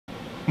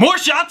More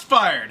shots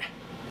fired!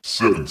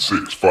 7,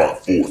 6, 5,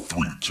 4,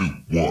 3, 2,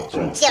 1.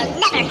 You'll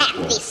never have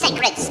the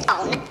sacred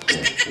stone.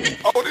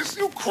 Oh, this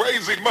you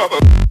crazy mother.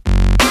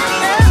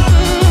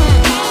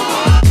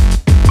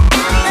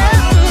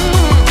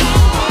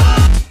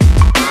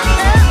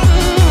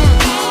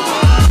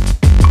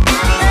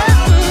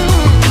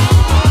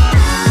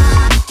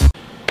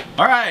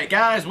 Alright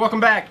guys, welcome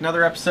back.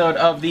 Another episode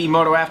of the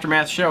Moto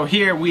Aftermath Show.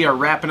 Here we are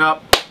wrapping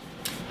up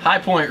High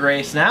Point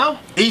race now.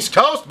 East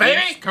Coast,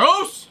 baby! East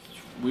Coast!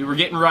 We were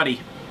getting ruddy.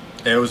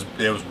 It was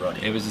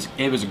ruddy. It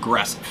was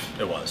aggressive.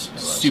 It was.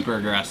 Super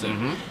aggressive.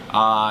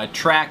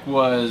 Track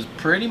was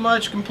pretty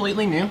much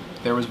completely new.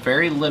 There was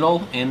very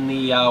little in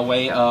the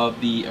way of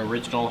the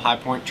original High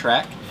Point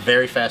track.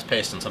 Very fast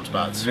paced in some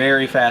spots.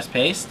 Very fast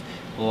paced.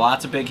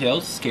 Lots of big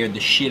hills. Scared the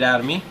shit out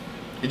of me.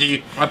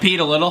 I peed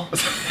a little.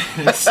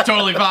 It's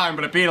totally fine,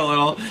 but I peed a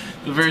little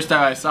the first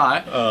time I saw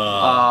it.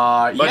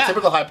 But yeah.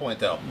 typical High Point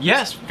though.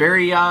 Yes,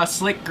 very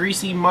slick,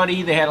 greasy,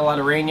 muddy. They had a lot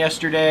of rain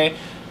yesterday.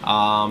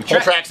 Whole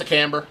track's a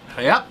camber.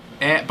 Yep.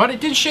 But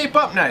it did shape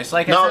up nice.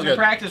 Like I said in the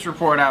practice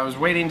report, I was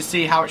waiting to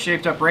see how it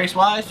shaped up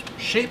race-wise.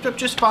 Shaped up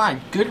just fine.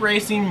 Good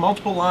racing,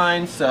 multiple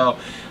lines, so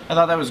I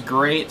thought that was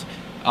great.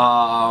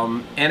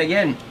 And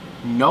again,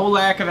 no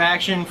lack of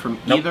action from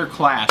either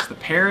class. The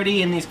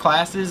parity in these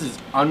classes is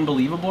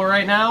unbelievable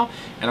right now,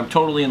 and I'm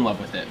totally in love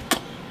with it.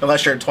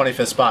 Unless you're in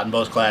 25th spot in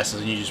both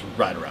classes and you just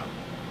ride around.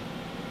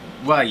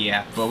 Well,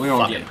 yeah, but we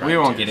won't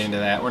get into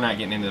that. We're not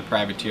getting into the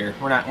privateer.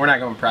 We're not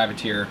going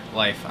privateer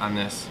life on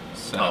this.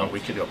 So. Oh, we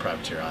could go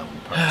privateer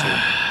island part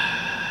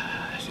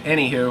 2.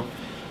 Anywho,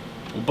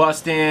 we'll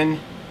bust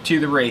in to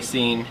the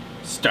racing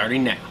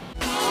starting now.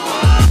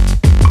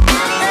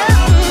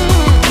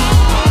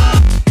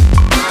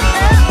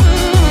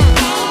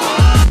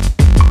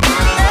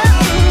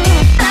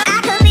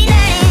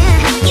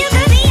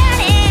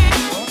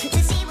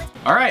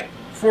 All right,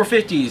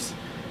 450s.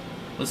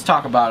 Let's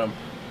talk about them.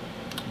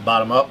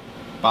 Bottom up.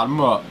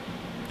 Bottom up.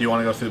 Do you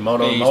want to go through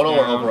moto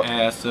or overall?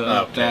 Ass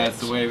up. Okay.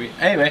 That's the way we.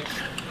 Anyway,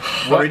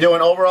 are we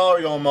doing overall or are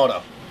we going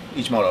moto?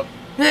 Each moto.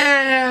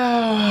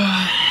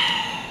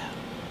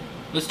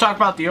 Let's talk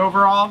about the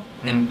overall,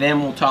 and then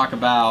we'll talk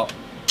about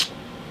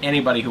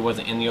anybody who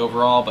wasn't in the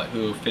overall but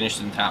who finished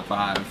in top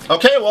 5.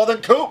 Okay, well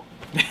then, Coop.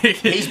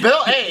 He's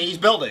built. Hey, he's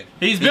building.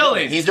 He's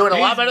building. He's doing a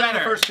lot better than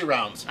the first 2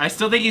 rounds. I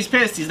still think he's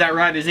pissed. He's not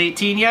riding his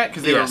 18 yet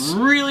because they were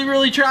really,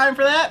 really trying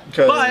for that.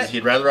 Because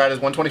he'd rather ride his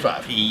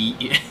 125.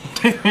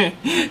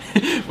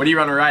 What do you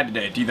want to ride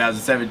today?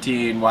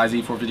 2017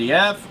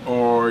 YZ450F,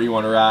 or you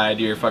want to ride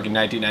your fucking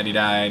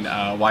 1999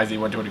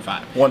 YZ125?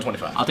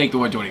 125. I'll take the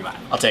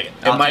 125. I'll take it.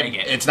 Take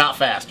it. It's not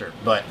faster,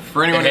 but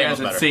for anyone who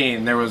hasn't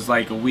seen, there was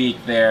like a week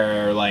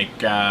there, like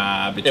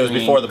between it was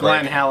before the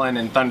Glen break. Helen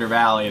and Thunder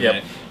Valley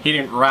that he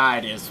didn't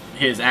ride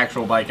his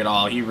actual bike at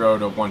all. He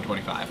rode a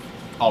 125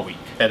 all week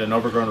at an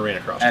overgrown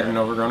arena cross track. At an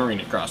overgrown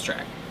arena cross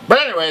track. But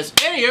anyways,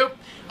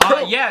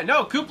 yeah,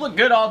 no, Coop looked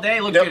good all day.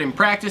 Looked good in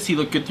practice. He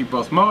looked good through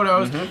both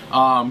motos.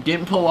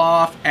 Didn't pull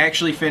off.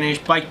 Actually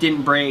finished. Bike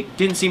didn't break.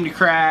 Didn't seem to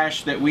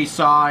crash that we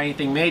saw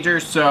anything major.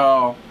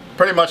 So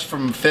pretty much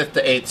from 5th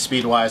to 8th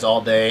speed-wise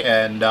all day,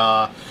 and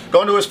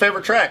going to his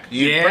favorite track.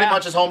 Pretty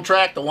much his home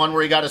track, the one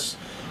where he got his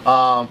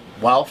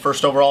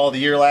first overall of the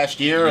year last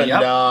year,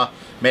 and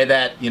made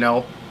that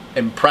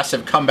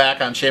impressive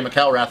comeback on Shea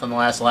McElrath on the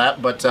last lap.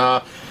 But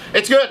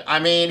it's good. I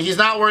mean, he's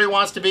not where he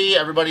wants to be.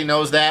 Everybody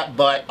knows that.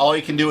 But all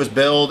you can do is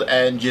build,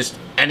 and just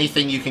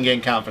anything you can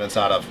gain confidence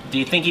out of. Do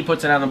you think he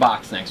puts it on the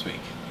box next week?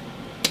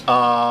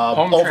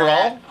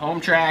 Overall?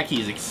 Home track.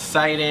 He's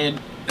excited.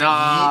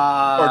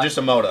 Or just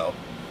a moto?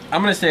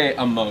 I'm going to say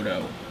a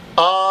moto.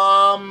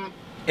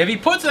 If he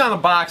puts it on the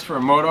box for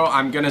a moto,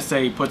 I'm going to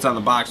say he puts it on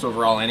the box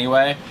overall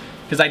anyway.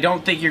 Because I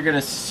don't think you're going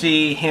to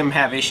see him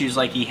have issues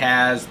like he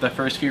has the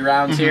first few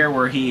rounds here,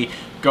 where he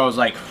goes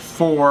like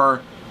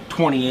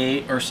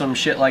 4.28 or some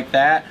shit like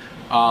that.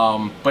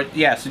 But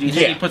yeah, so do you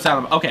think he puts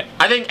on? Okay.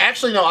 I think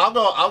actually no. I'll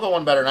go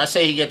one better, and I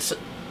say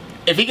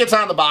if he gets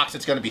on the box,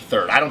 it's going to be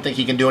 3rd. I don't think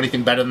he can do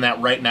anything better than that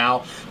right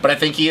now. But I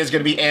think he is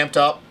going to be amped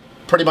up.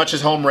 Pretty much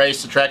his home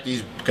race, the track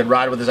he could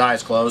ride with his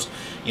eyes closed.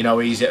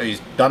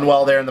 He's done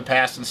well there in the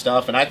past and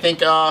stuff, and I think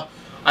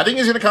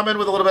he's going to come in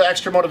with a little bit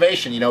extra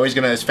motivation.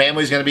 His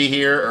family's going to be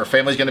here, or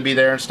family's going to be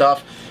there and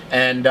stuff.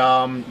 And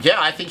yeah,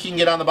 I think he can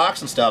get on the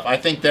box and stuff. I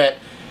think that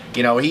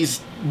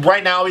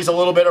right now he's a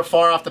little bit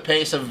far off the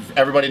pace of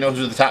everybody knows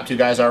who the top 2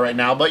 guys are right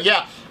now. But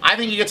yeah, I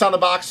think he gets on the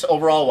box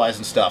overall wise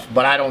and stuff.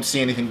 But I don't see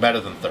anything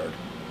better than 3rd.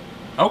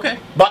 Okay.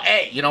 But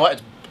hey, you know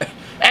what?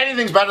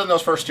 Anything's better than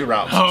those first 2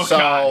 rounds. Oh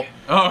God.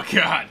 Oh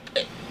God.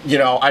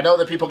 I know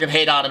that people can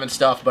hate on him and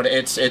stuff, but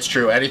it's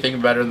true.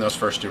 Anything better than those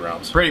first 2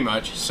 rounds. Pretty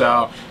much. So,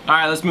 all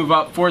right, let's move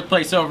up. 4th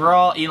place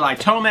overall, Eli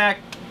Tomac.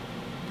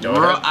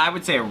 I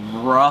would say a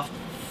rough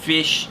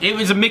fish. It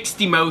was a mixed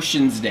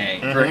emotions day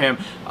for him.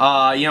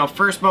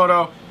 First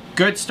moto,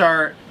 good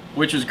start,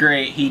 which was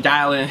great. He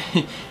dialed in.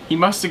 He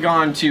must have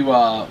gone to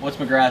what's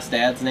McGrath's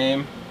dad's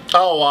name?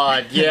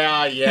 Oh,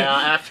 yeah.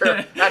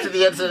 After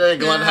the incident at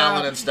Glen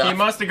Helen and stuff. He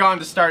must have gone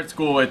to start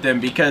school with him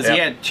because he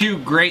had 2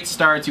 great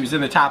starts. He was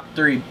in the top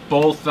 3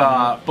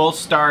 both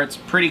starts,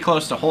 pretty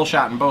close to whole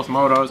shot in both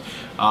motos.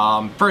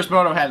 First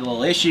moto had a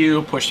little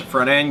issue, pushed the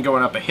front end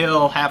going up a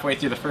hill halfway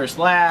through the first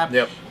lap.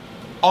 Yep.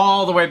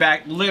 All the way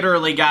back,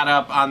 literally got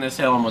up on this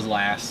hill and was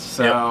last.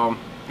 So,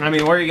 I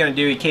mean, what are you going to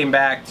do? He came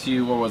back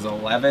to, what was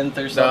 11th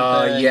or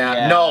something?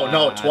 No,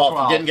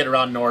 12th. He didn't get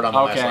around Nord on the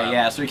last lap. Okay,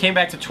 yeah. So he came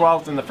back to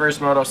 12th in the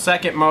first moto.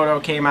 Second moto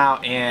came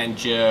out and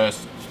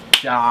just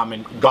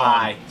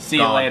bye. See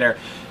you later.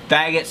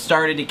 Baggett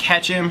started to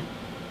catch him,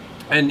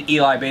 and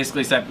Eli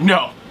basically said,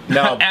 no,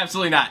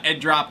 absolutely not.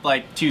 It dropped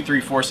like 2, 3,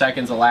 4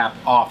 seconds a lap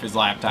off his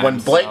lap time. When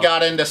Blake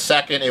got into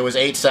second, it was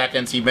 8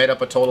 seconds. He made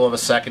up a total of a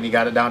second. He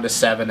got it down to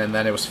 7, and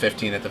then it was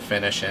 15 at the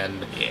finish.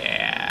 And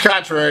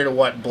contrary to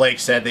what Blake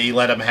said, that he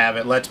let him have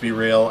it, let's be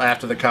real,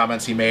 after the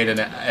comments he made, and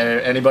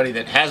anybody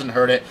that hasn't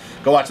heard it,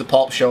 go watch the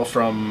Pulp Show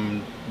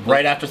from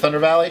right after Thunder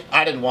Valley.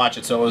 I didn't watch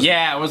it, so it was...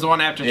 Yeah, it was the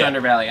one after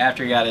Thunder Valley,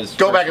 after he got his...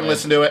 Go back and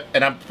listen to it,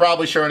 and I'm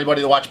probably sure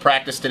anybody that watched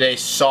practice today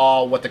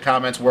saw what the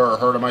comments were, or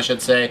heard them, I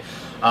should say.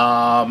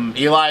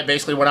 Eli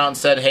basically went out and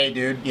said, hey,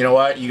 dude, you know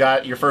what? You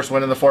got your first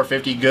win in the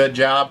 450. Good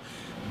job.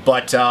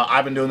 But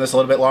I've been doing this a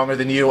little bit longer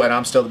than you, and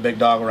I'm still the big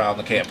dog around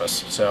the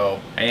campus. So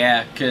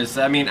yeah, because,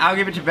 I mean, I'll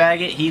give it to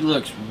Baggett. He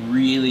looks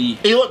really...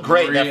 He looked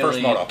great in that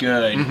first moto.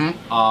 Good.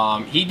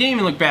 He didn't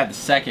even look bad the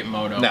second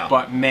moto. No.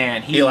 But,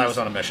 man, Eli was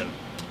on a mission.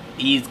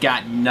 He's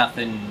got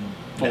nothing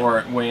for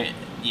it when,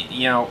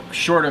 you know,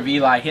 short of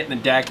Eli hitting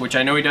the deck, which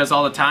I know he does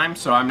all the time,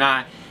 so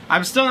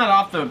I'm still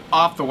not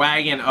off the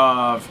wagon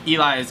of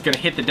Eli is going to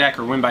hit the deck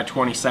or win by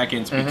 20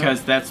 seconds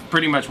because that's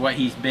pretty much what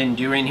he's been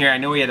doing here. I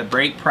know he had a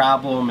brake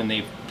problem, and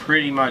they've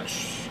pretty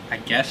much, I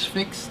guess,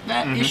 fixed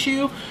that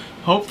issue,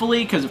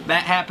 hopefully, because if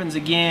that happens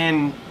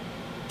again,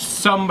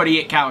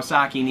 somebody at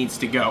Kawasaki needs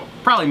to go.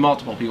 Probably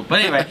multiple people,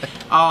 but anyway.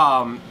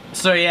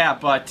 So yeah,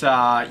 but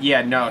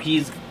yeah, no,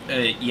 he's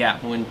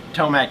when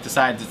Tomac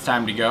decides it's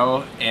time to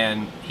go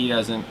and he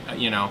doesn't,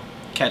 you know,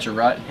 catch a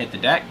rut and hit the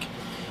deck.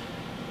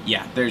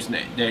 Yeah, there's no.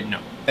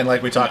 And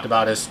like we talked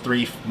about, his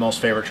 3 most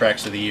favorite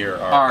tracks of the year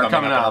are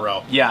coming up in a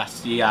row.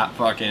 Yes, you got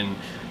fucking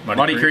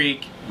Muddy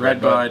Creek,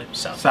 Redbud,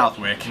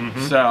 Southwick.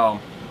 So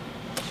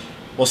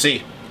we'll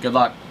see. Good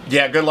luck.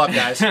 Yeah, good luck,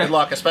 guys. Good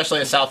luck, especially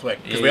at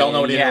Southwick, because we all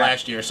know what he did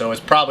last year, so it's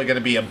probably going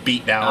to be a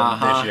beatdown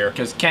this year.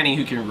 Because Kenny,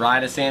 who can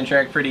ride a sand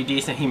track pretty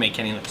decent, he made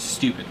Kenny look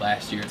stupid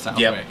last year at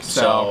Southwick. Yep.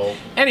 So,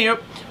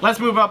 anywho, let's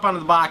move up onto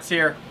the box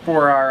here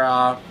for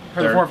our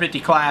for the 450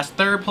 class.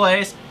 Third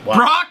place,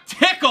 Brock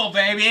Tickle,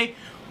 baby.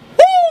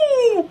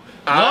 Woo!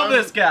 Love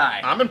this guy.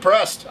 I'm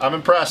impressed. I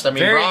mean,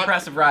 very Brock,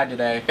 impressive ride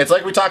today. It's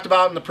like we talked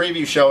about in the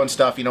preview show and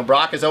stuff. You know,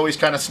 Brock is always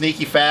kind of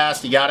sneaky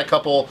fast. He got a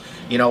couple,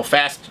 you know,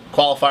 fast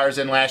qualifiers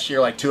in last year,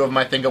 like 2 of them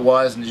I think it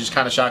was, and it just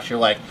kind of shocks you,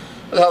 like,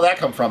 where the hell did that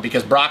come from?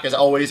 Because Brock is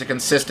always a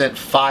consistent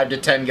 5 to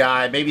 10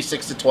 guy, maybe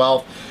 6 to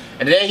 12.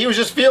 And today he was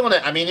just feeling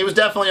it. I mean, he was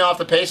definitely off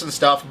the pace and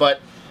stuff, but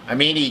I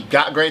mean, he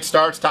got great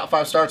starts, top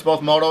 5 starts,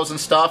 both motos and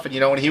stuff. And, you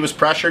know, when he was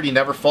pressured, he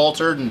never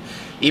faltered. And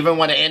even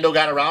when Ando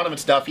got around him and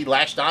stuff, he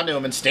latched onto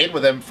him and stayed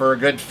with him for a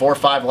good 4 or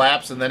 5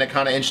 laps. And then it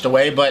kind of inched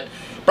away. But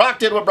Brock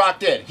did what Brock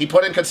did. He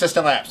put in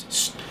consistent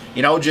laps.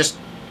 You know, just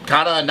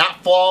kind of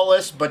not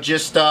flawless, but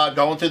just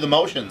going through the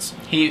motions.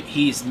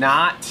 He's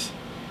not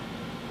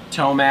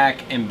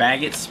Tomac and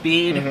Baggett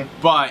speed,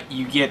 but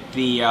you get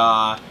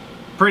the...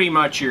 pretty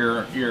much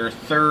your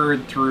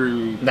 3rd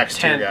through next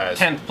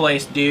 10th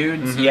place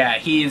dudes. Yeah,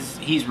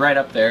 he's right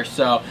up there.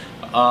 So,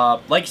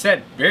 like you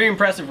said, very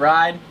impressive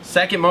ride.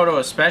 Second moto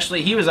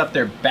especially, he was up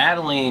there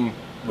battling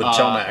with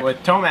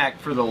Tomac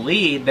for the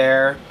lead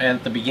there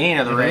at the beginning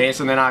of the race,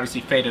 and then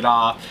obviously faded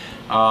off.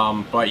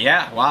 But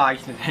yeah, wow,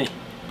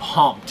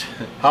 pumped.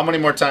 How many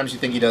more times do you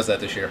think he does that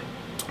this year?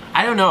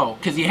 I don't know,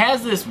 because he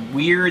has this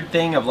weird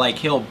thing of, like,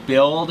 he'll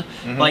build.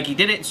 Like, he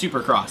did it in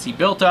Supercross. He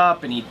built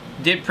up, and he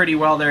did pretty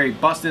well there. He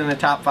busted in the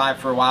top 5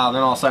 for a while, and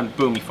then all of a sudden,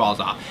 boom, he falls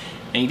off.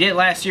 And he did it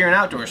last year in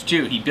Outdoors,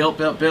 too. He built,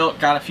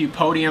 got a few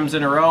podiums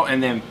in a row,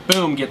 and then,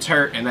 boom, gets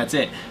hurt, and that's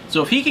it.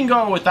 So if he can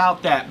go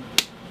without that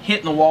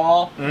hitting the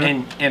wall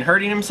and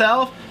hurting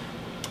himself,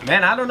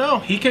 man, I don't know.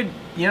 He could,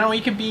 you know,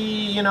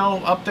 be, you know,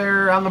 up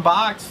there on the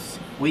box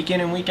week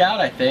in and week out,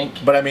 I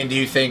think. But I mean, do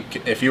you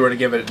think if you were to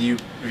give it, if you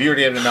were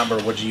to give it a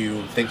number, would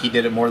you think he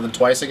did it more than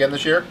twice again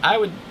this year? I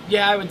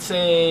would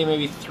say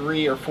maybe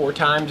 3 or 4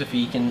 times if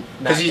he can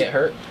not get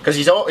hurt. Because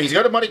he's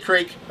good at Muddy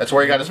Creek. That's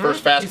where he got his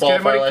first fast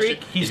qualifier last year.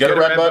 He's good at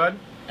Redbud.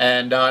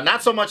 And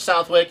not so much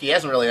Southwick. He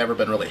hasn't really ever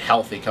been really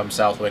healthy come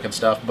Southwick and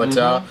stuff. But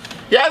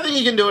yeah, I think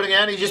he can do it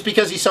again. Just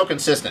because he's so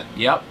consistent.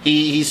 Yep.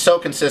 He's so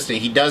consistent.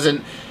 He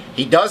doesn't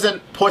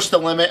push the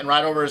limit and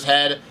ride over his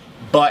head.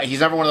 But he's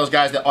never one of those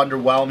guys that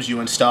underwhelms you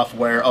and stuff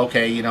where,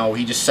 okay, you know,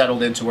 he just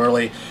settled in too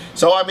early.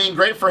 So, I mean,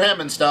 great for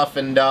him and stuff.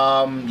 And,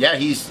 yeah,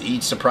 he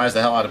surprised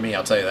the hell out of me,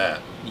 I'll tell you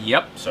that.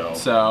 Yep. So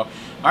all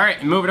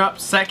right, moving up,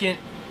 second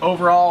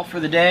overall for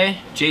the day,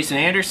 Jason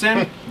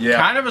Anderson. Yeah.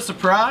 Kind of a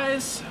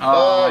surprise.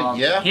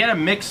 Yeah. He had a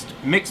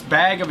mixed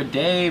bag of a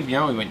day. You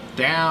know, he went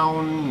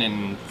down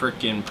in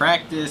freaking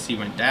practice. He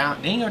went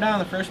down. Did he go down in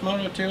the first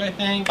moto too, I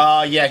think?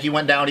 Yeah, he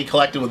went down. He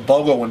collected with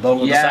Bogle when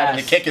Bogle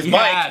decided to kick his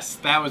bike. Yes,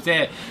 that was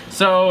it.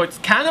 So it's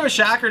kind of a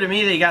shocker to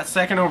me that he got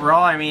second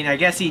overall. I mean, I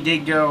guess he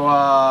did go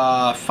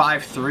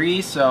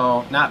 5-3,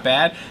 so not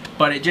bad.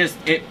 But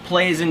it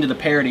plays into the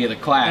parity of the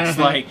class.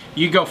 Like,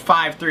 you go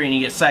 5-3 and you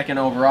get second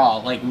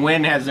overall. Like,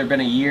 when has there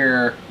been a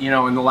year, you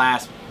know, in the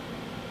last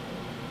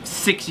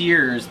 6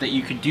 years that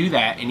you could do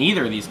that in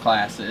either of these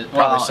classes?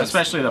 Well,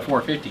 especially the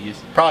 450s.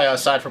 Probably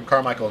aside from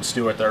Carmichael and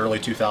Stewart, the early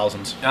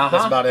 2000s.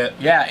 That's about it.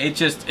 Yeah, it's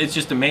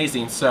just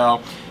amazing.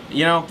 So,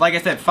 you know, like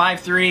I said,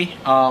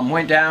 5-3,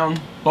 went down.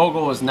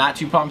 Bogle was not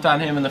too pumped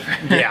on him in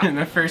the in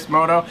the first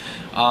moto.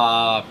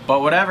 But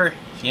whatever,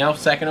 you know,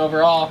 second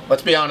overall.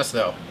 Let's be honest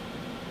though.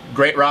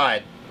 Great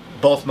ride.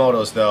 Both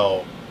motos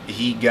though,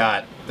 he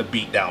got the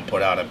beat down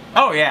put on him.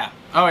 Oh yeah.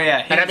 Oh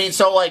yeah. And I mean,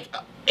 so like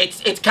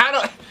it's kind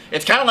of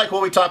like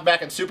what we talked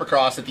back in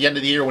Supercross at the end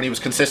of the year when he was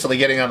consistently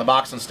getting on the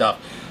box and stuff.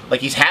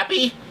 Like, he's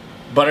happy,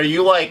 but are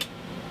you like,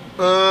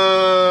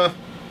 I'm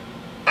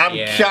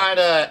kind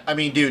of, I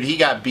mean, dude, he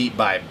got beat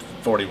by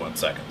 41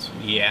 seconds.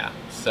 Yeah.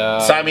 So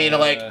I mean,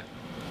 like,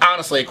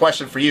 honestly, a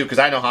question for you, because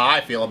I know how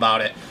I feel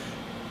about it.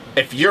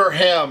 If you're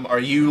him, are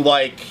you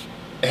like,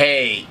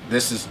 hey,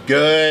 this is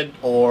good,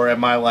 or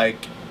am I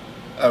like,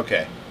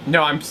 okay?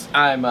 No, I'm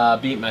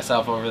beating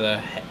myself over the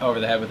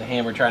head with a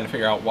hammer trying to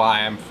figure out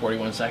why I'm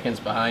 41 seconds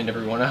behind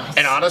everyone else.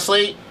 And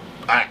honestly,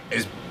 I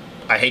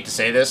hate to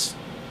say this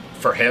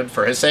for him,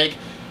 for his sake,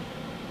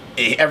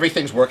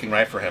 everything's working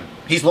right for him.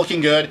 He's looking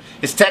good.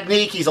 His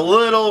technique, he's a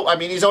little, I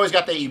mean, he's always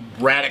got the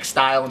erratic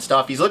style and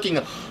stuff. He's looking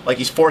like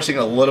he's forcing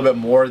a little bit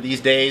more these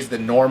days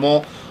than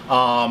normal.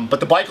 But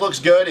the bike looks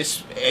good.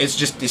 It's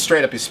just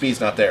straight up his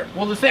speed's not there.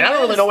 Well, the thing I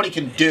don't really know what he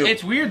can do.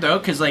 It's weird though,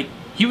 because like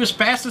he was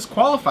fastest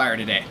qualifier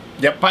today.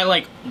 Yep. By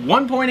like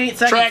 1.8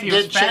 seconds, he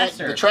was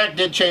faster. The track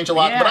did change a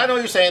lot, but I know what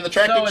you're saying. The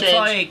track did change,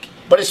 like,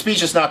 but his speed's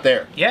just not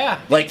there. Yeah.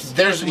 Like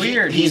there's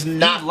weird. He's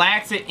not. He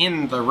lacks it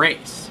in the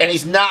race, and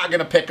he's not going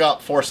to pick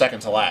up 4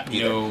 seconds a lap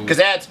either. Because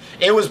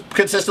it was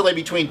consistently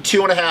between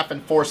 2.5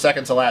 and 4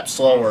 seconds a lap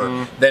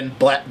slower than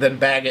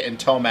Baggett and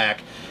Tomac.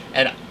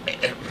 And,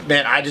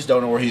 man, I just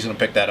don't know where he's going to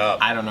pick that up.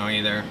 I don't know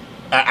either.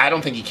 I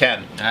don't think he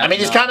can. I mean,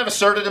 he's kind of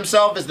asserted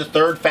himself as the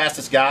third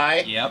fastest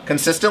guy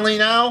consistently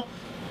now.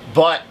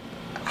 But,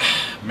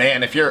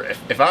 man,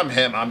 if I'm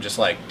him, I'm just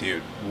like,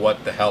 dude,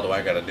 what the hell do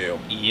I got to do?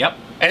 Yep.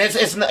 And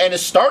and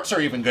his starts are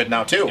even good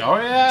now too. Oh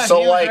yeah,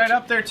 so he was right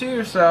up there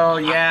too. So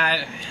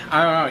yeah,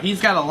 I don't know. He's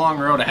got a long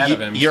road ahead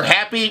of him. You're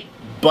happy,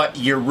 but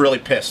you're really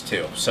pissed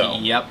too. So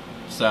yep.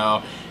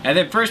 So and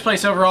then first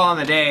place overall on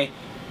the day,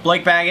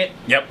 Blake Baggett.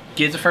 Yep.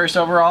 Gets the first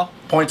overall.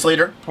 Points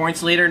leader.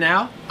 Points leader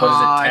now.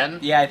 What is it, 10?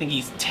 Yeah, I think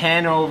he's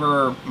 10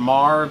 over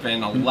Marv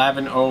and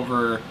 11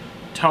 over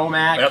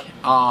Tomac. Yep.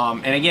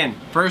 And again,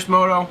 first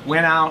moto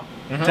went out,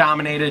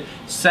 dominated.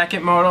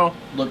 Second moto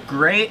looked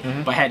great,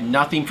 but had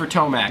nothing for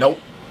Tomac. Nope.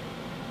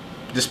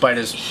 Despite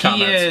his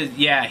comments.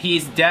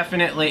 He's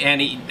definitely,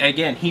 and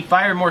he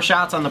fired more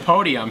shots on the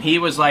podium. He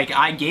was like,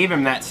 I gave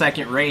him that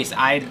second race.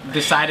 I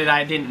decided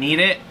I didn't need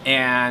it,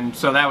 and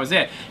so that was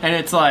it. And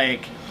it's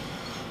like,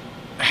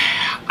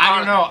 I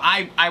don't know.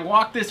 I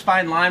walk this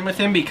fine line with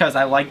him because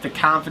I like the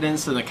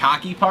confidence and the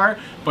cocky part,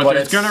 but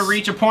there's going to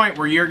reach a point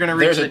where you're going to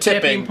reach the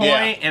tipping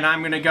point, and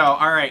I'm going to go,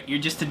 all right, you're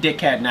just a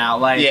dickhead now.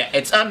 Like, yeah,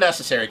 it's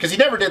unnecessary because he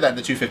never did that in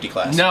the 250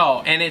 class.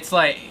 No, and it's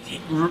like,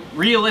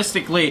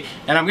 realistically,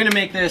 and I'm going to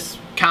make this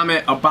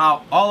comment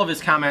about all of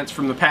his comments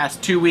from the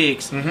past 2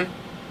 weeks.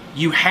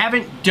 You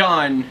haven't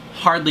done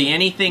hardly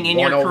anything in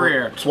your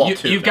career.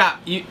 You've got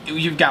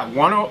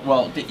one.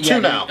 Well, two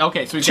now.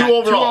 Okay, so we've got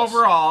two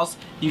overalls.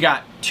 You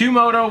got 2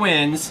 moto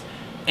wins,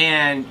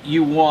 and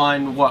you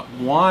won what,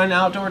 1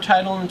 outdoor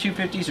title in the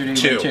 250s, or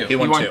did you win 2? He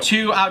won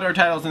 2 outdoor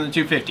titles in the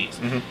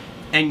 250s.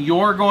 And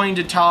you're going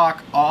to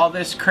talk all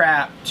this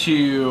crap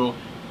to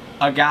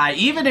a guy,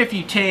 even if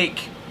you take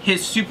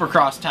his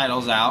Supercross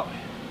titles out.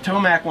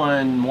 Tomac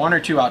won 1 or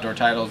 2 outdoor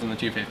titles in the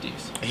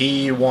 250s.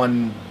 He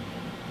won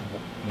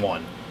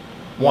one,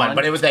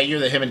 but it was that year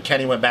that him and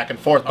Kenny went back and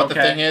forth. But the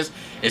thing is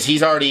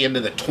he's already into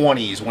the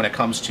 20s when it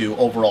comes to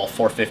overall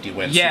 450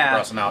 wins,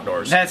 Supercross and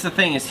outdoors. That's the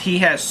thing, is he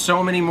has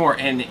so many more.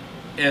 And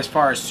as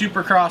far as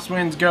Supercross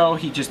wins go,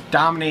 he just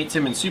dominates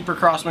him in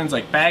Supercross wins.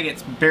 Like,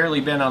 Baggett's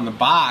barely been on the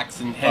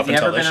box, and has he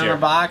ever been on the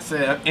box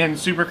in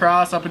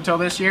Supercross up until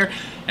this year?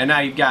 And now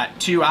you've got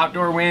 2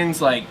 outdoor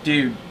wins. Like,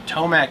 dude,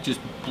 Tomac just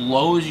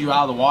blows you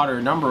out of the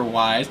water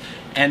number-wise,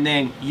 and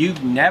then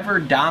you've never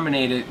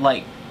dominated.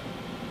 Like,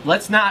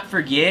 let's not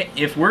forget,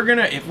 if we're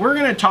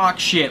gonna talk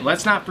shit,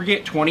 let's not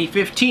forget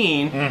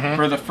 2015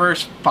 for the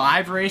first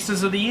 5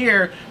 races of the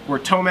year, where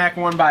Tomac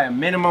won by a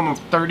minimum of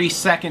 30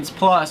 seconds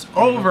plus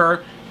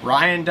over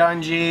Ryan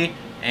Dungey,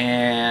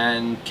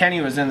 and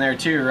Kenny was in there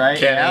too, right?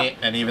 Kenny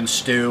and even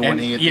Stu when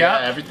he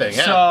everything.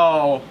 Yeah.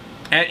 So,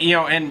 and you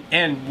know,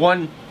 and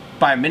won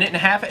by a minute and a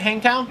half at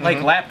Hangtown,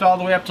 like lapped all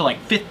the way up to like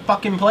 5th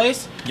fucking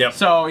place. Yep.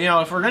 So, you know,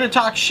 if we're gonna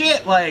talk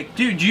shit, like,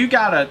 dude, you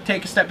gotta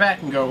take a step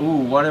back and go,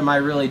 ooh, what am I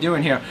really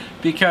doing here?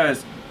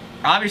 Because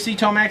obviously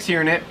Tomac's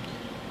hearing it.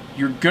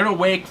 You're gonna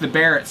wake the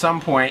bear at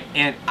some point,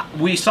 and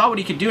we saw what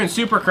he could do in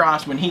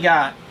Supercross when he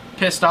got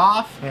pissed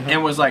off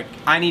and was like,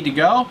 I need to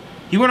go.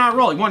 He went on a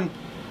roll. He won,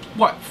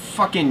 what,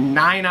 fucking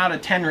 9 out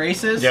of 10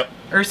 races? Yep.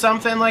 Or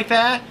something like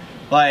that.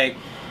 Like,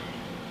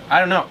 I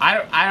don't know.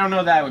 I don't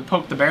know that I would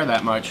poke the bear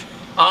that much.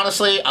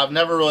 Honestly, I've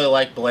never really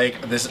liked Blake.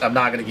 I'm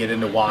not going to get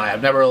into why.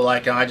 I've never really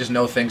liked him. I just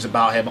know things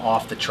about him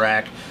off the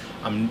track.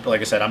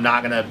 Like I said, I'm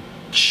not going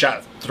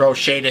to throw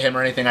shade at him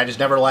or anything. I just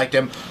never liked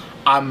him.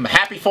 I'm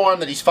happy for him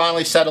that he's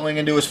finally settling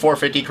into his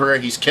 450 career.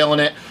 He's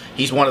killing it.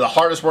 He's one of the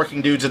hardest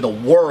working dudes in the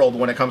world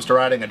when it comes to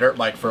riding a dirt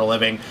bike for a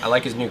living. I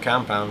like his new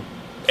compound.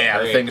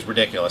 Yeah, the thing is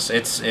ridiculous.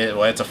 It's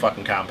a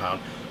fucking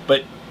compound.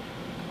 But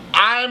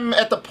I'm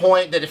at the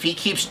point that if he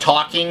keeps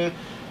talking,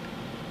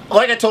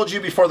 like I told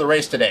you before the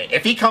race today,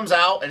 if he comes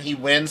out and he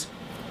wins,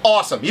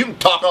 awesome. You can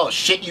talk all the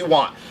shit you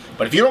want.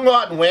 But if you don't go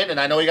out and win, and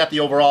I know he got the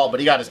overall, but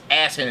he got his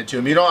ass handed to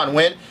him, you don't go out and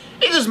win,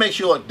 it just makes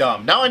you look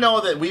dumb. Now I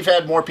know that we've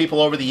had more people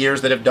over the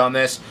years that have done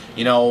this.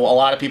 You know, a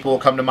lot of people will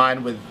come to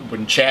mind with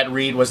when Chad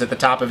Reed was at the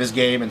top of his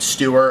game, and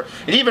Stewart,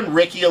 and even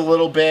Ricky a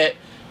little bit.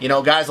 You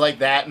know, guys like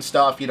that and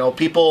stuff. You know,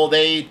 people,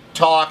 they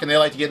talk and they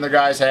like to get in their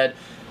guy's head.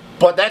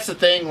 But that's the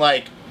thing,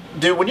 like,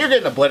 dude, when you're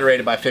getting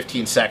obliterated by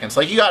 15 seconds,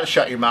 like, you got to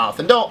shut your mouth.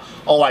 And don't,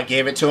 oh, I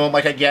gave it to him.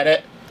 Like, I get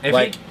it.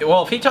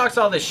 If he talks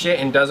all this shit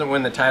and doesn't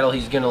win the title,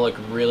 he's going to look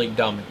really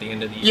dumb at the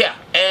end of the year. Yeah,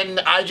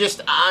 and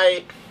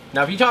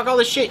Now, if you talk all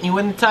this shit and you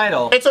win the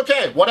title... It's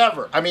okay,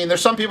 whatever. I mean,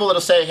 there's some people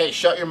that'll say, hey,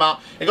 shut your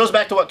mouth. It goes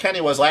back to what Kenny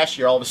was last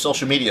year, all the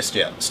social media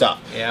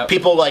stuff. Yep.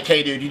 People like,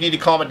 hey, dude, you need to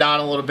calm it down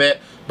a little bit.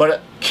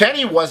 But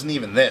Kenny wasn't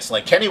even this.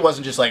 Like, Kenny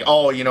wasn't just like,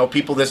 oh, you know,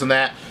 people this and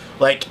that.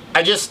 Like,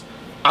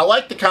 I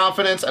like the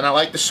confidence and I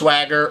like the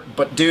swagger.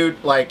 But,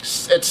 dude, like,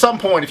 at some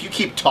point, if you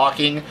keep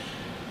talking,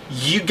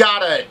 you're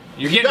getting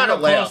real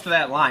close to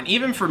that line.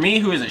 Even for me,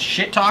 who is a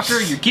shit talker,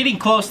 you're getting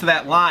close to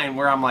that line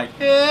where I'm like,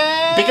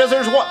 eh. Because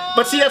there's one.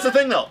 But see, that's the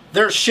thing, though.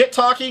 There's shit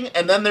talking,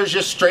 and then there's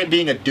just straight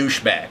being a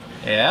douchebag.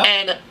 Yeah.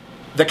 And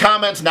the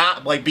comments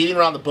not, like, beating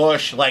around the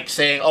bush, like,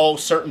 saying, oh,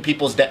 certain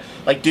people's dead.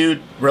 Like,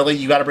 dude, really?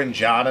 You got to bring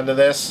John into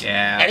this?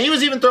 Yeah. And he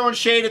was even throwing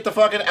shade at the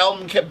fucking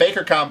Elton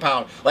Baker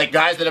compound. Like,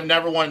 guys that have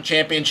never won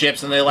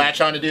championships, and they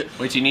latch on to do...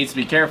 Which he needs to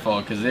be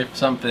careful, because if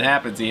something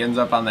happens, he ends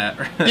up on that...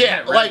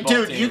 Yeah, that like,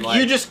 dude, team,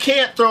 you just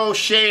can't throw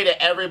shade at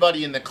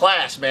everybody in the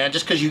class, man,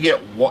 just because you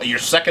get your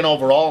second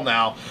overall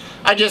now.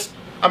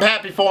 I'm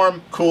happy for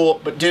him, cool,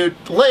 but dude,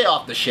 lay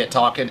off the shit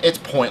talking. It's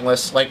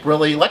pointless. Like,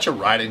 really, let your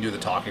riding do the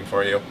talking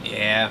for you.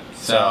 Yeah,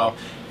 so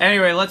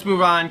anyway, let's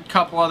move on.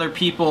 Couple other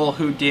people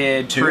who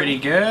did pretty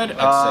good. Let's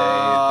say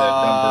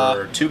the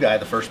number 2 guy,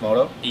 the first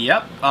moto.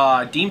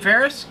 Yep, Dean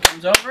Ferris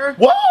comes over.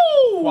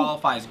 Whoa!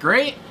 Qualifies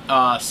great.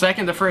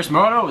 Second to first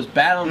moto, was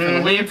battling for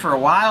the lead for a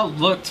while.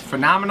 Looked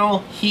phenomenal.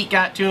 Heat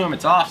got to him.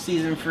 It's off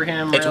season for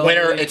him. It's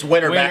really.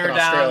 winter back in down,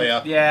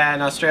 Australia. Yeah,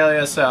 in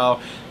Australia. So,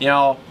 you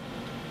know,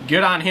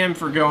 good on him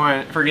for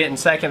getting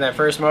second that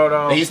first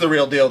moto. He's the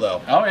real deal,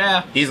 though. Oh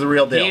yeah, he's the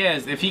real deal. He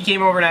is. If he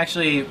came over and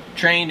actually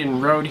trained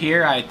and rode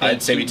here,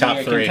 I'd say he'd be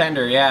top 3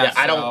 contender. Yeah.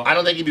 I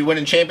don't think he'd be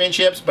winning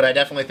championships, but I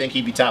definitely think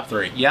he'd be top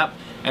 3. Yep.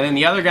 And then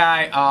the other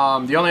guy,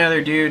 the only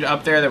other dude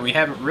up there that we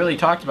haven't really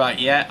talked about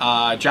yet,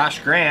 Josh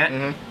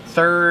Grant,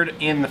 third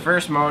in the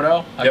first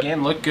moto.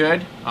 Again, looked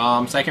good.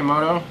 Second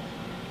moto,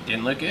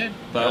 didn't look good,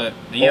 but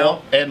you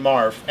know. And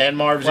Marv's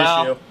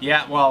issue.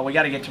 Yeah, well, we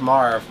got to get to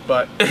Marv,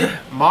 but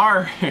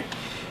Marv,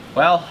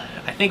 well,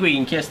 I think we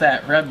can kiss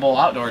that Red Bull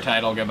Outdoor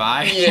title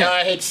goodbye. Yeah,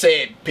 I hate to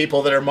say it,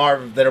 people that are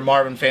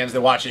Marvin fans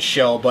that watch this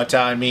show, but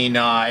I mean,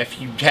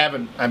 if you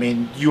haven't, I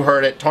mean, you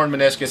heard it, torn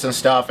meniscus and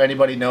stuff.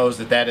 Anybody knows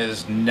that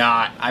is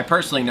not. I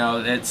personally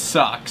know that it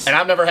sucks. And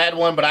I've never had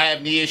one, but I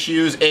have knee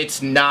issues.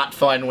 It's not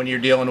fun when you're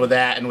dealing with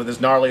that, and with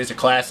as gnarly as the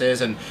class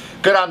is. And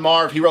good on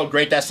Marv, he rode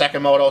great that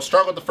second moto.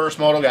 Struggled the first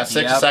moto, got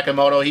 6th the second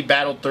moto. He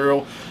battled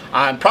through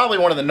on probably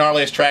one of the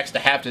gnarliest tracks to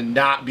have to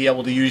not be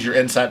able to use your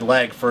inside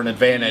leg for an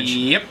advantage.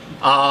 Yep.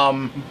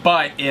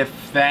 But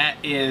if that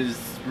is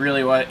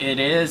really what it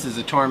is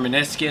a torn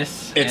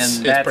meniscus,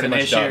 and that's an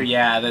issue, done.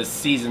 Yeah, the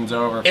season's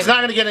over. It's not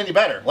going to get any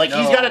better. Like,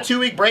 he's got a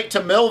 2-week break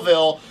to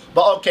Millville,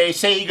 but okay,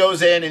 say he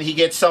goes in and he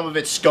gets some of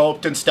it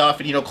scoped and stuff,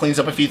 and, you know, cleans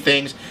up a few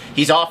things.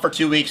 He's off for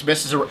 2 weeks,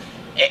 misses a...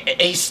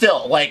 He's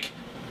still, like...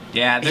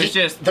 Yeah,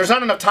 there's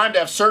not enough time to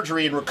have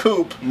surgery and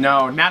recoup.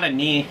 No, not a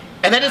knee.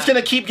 And then it's going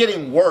to keep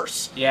getting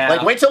worse. Yeah.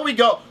 Like, wait till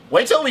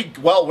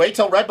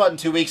Red Bud in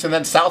 2 weeks and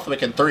then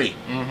Southwick in 3.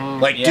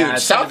 Like, dude,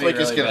 Southwick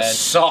is going to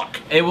suck.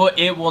 It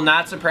will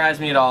not surprise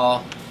me at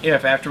all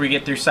if after we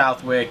get through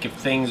Southwick, if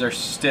things are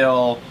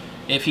still,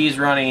 if he's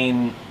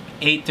running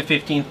 8th to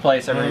 15th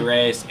place every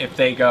race, if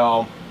they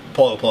go,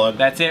 pull the plug.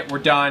 That's it, we're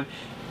done.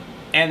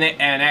 And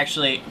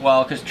actually,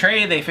 well, because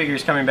Trey, they figure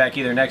is coming back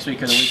either next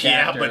week or the week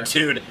after. Yeah, but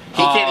dude,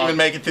 he can't even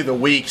make it through the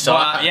week. So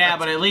yeah,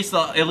 but at least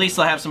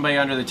they'll have somebody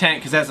under the tent,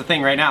 because that's the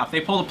thing right now. If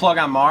they pull the plug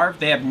on Marv,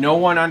 they have no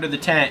one under the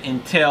tent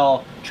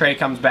until Trey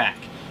comes back.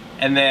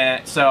 And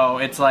then, so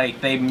it's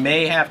like they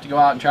may have to go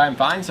out and try and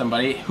find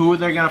somebody. Who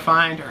they're gonna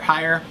find or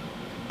hire,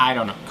 I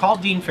don't know. Call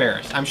Dean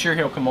Ferris. I'm sure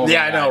he'll come over.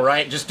 Yeah, I know,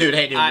 right? Just dude,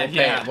 hey, dude, we'll pay.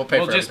 Yeah, We'll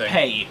pay for just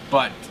everything. pay,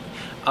 but.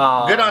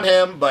 Good on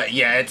him, but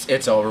yeah,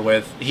 it's over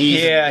with.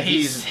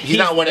 He's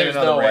not winning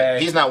another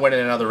race. He's not winning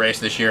another race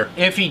this year.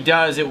 If he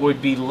does, it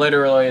would be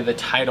literally the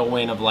title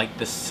win of like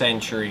the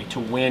century,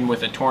 to win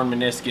with a torn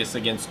meniscus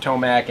against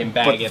Tomac and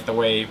Baggett the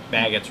way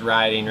Baggett's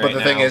riding right now. But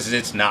the thing is,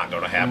 it's not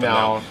going to happen.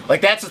 No. Though.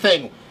 Like that's the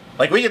thing.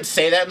 Like we can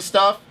say that and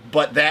stuff,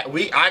 but that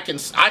I can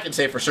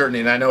say for certain,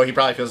 and I know he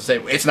probably feels the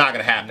same. It's not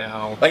going to happen.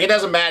 No. Like it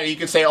doesn't matter. You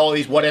can say all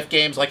these what if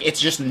games. Like it's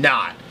just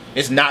not.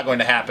 It's not going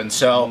to happen.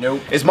 So,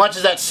 nope. As much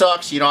as that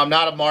sucks, you know, I'm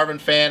not a Marvin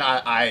fan.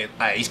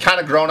 He's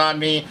kind of grown on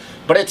me,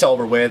 but it's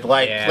over with.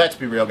 Like, let's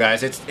be real,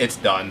 guys. It's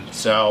done.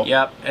 So.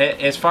 Yep.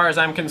 As far as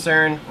I'm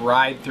concerned,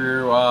 ride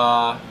through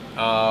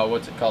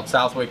what's it called,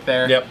 Southwick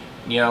there. Yep.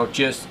 You know,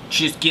 just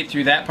get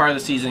through that part of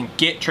the season,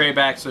 get Trey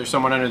back so there's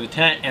someone under the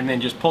tent, and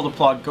then just pull the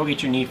plug, go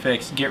get your knee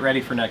fixed, get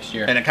ready for next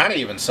year. And it kind of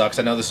even sucks.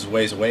 I know this is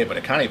ways away, but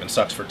it kind of even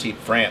sucks for Team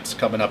France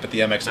coming up at the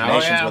MX of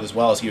Nations with as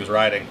well as he was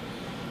riding.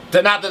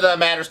 Not that that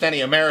matters to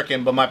any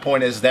American, but my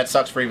point is that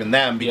sucks for even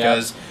them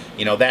because,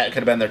 you know, that could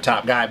have been their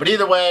top guy. But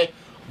either way,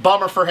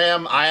 bummer for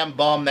him. I am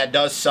bummed. That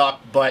does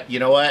suck, but you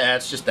know what?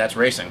 That's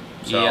racing.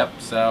 So.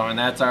 Yep. So, and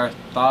that's our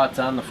thoughts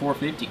on the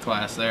 450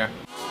 class there.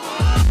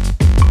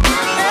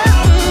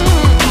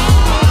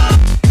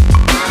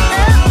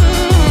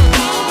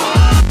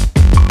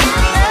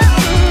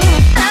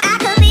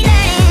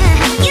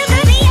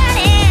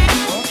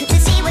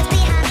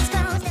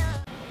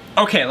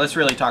 Okay, let's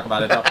really talk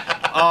about it though.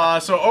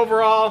 So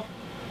overall,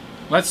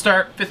 let's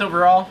start 5th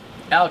overall,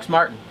 Alex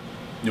Martin.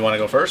 You want to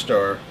go first,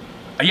 or?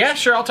 Yeah,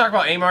 sure. I'll talk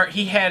about Amart.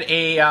 He had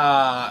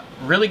a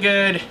really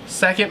good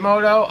second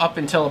moto up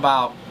until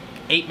about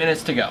 8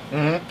 minutes to go.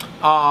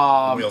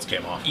 The wheels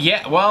came off.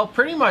 Yeah, well,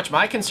 pretty much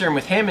my concern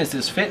with him is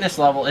his fitness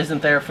level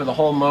isn't there for the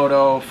whole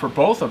moto for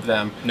both of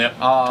them.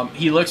 Yep.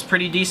 He looks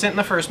pretty decent in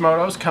the first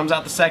motos, comes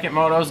out the second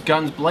motos,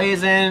 guns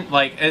blazing.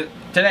 Like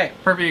today,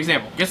 perfect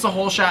example. Gets the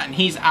whole shot and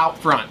he's out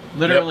front,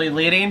 literally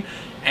leading.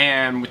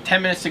 And with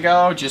 10 minutes to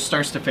go, just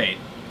starts to fade.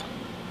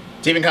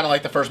 It's even kind of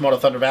like the first Moto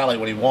Thunder Valley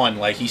when he won.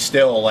 Like, he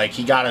still, like,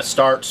 he got a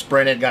start,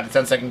 sprinted, got a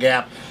 10-second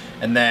gap,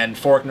 and then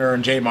Faulkner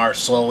and J-Mart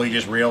slowly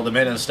just reeled him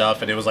in and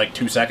stuff, and it was like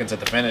 2 seconds at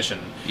the finish.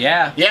 And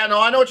yeah. Yeah,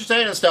 no, I know what you're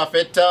saying and stuff.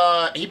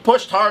 He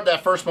pushed hard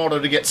that first moto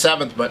to get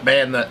 7th, but,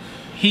 man, the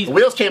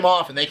wheels came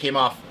off, and they came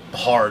off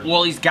hard.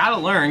 Well, he's got to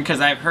learn,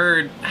 because I've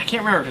heard, I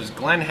can't remember if it was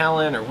Glenn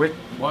Helen or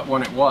what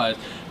one it was,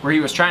 where he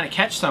was trying to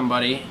catch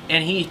somebody,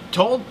 and he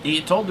told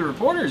the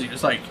reporters, he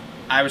was like,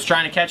 I was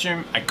trying to catch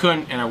him, I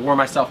couldn't, and I wore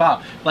myself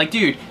out. Like,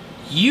 dude,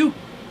 you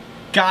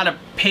gotta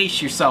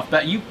pace yourself,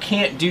 but you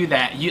can't do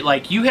that.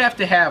 You have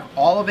to have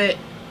all of it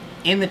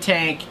in the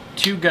tank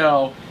to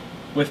go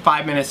with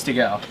 5 minutes to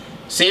go.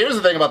 See, here's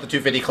the thing about the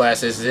 250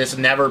 class is it's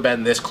never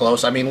been this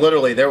close. I mean,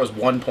 literally, there was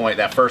one point,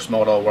 that first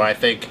moto, where I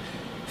think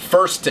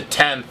 1st to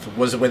 10th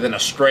was within a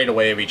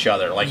straightaway of each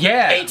other. Like,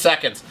 8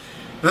 seconds.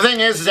 The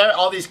thing is that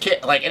all these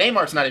kids, like, and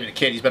Amart's not even a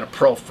kid. He's been a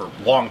pro for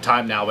a long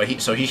time now,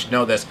 but so he should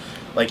know this.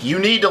 Like, you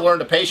need to learn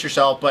to pace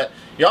yourself, but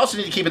you also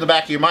need to keep in the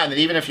back of your mind that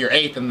even if you're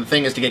 8th, and the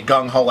thing is to get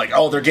gung-ho, like,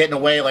 oh, they're getting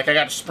away, like, I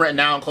got to sprint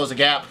now and close the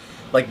gap.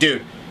 Like,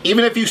 dude,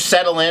 even if you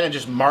settle in and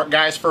just mark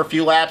guys for a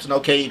few laps, and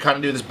okay, you kind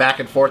of do this back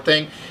and forth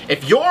thing,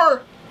 if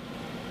you're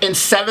in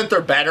 7th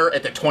or better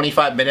at the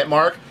 25-minute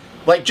mark,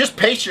 like, just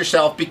pace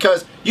yourself,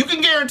 because you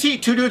can guarantee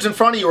 2 dudes in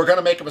front of you are going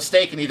to make a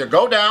mistake and either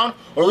go down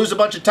or lose a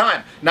bunch of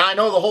time. Now, I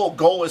know the whole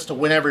goal is to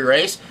win every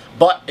race,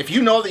 but if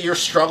you know that you're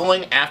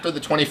struggling after the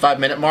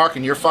 25-minute mark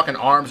and your fucking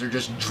arms are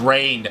just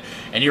drained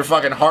and your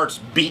fucking heart's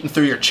beating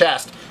through your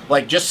chest,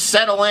 like, just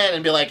settle in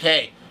and be like,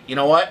 hey, you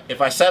know what? If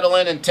I settle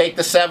in and take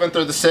the 7th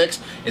or the 6th,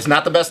 it's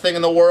not the best thing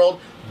in the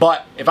world,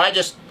 but if I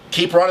just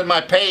keep running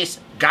my pace,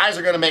 guys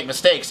are going to make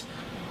mistakes.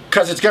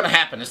 Because it's going to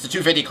happen. It's the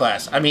 250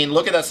 class. I mean,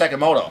 look at that second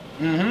moto.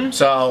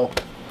 So,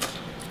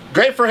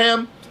 great for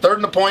him. 3rd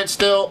in the points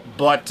still.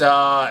 But,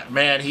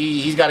 man,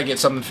 he's got to get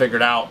something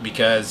figured out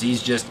because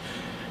he's just...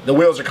 The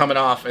wheels are coming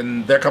off,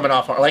 and they're coming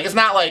off hard. Like, it's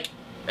not like,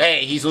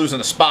 hey, he's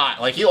losing a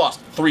spot. Like, he lost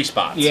 3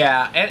 spots.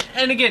 Yeah,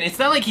 and again, it's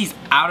not like he's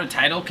out of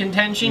title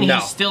contention. No.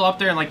 He's still up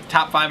there in, like, the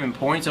top 5 in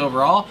points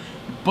overall.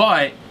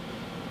 But...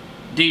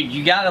 dude,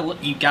 you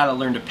gotta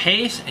learn to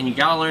pace, and you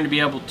gotta learn to be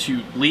able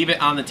to leave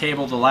it on the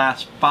table the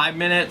last 5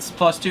 minutes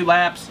plus 2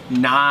 laps,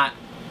 not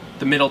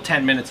the middle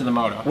 10 minutes of the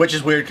moto. Which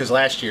is weird because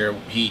last year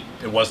it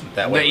wasn't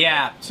that way. But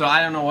yeah, so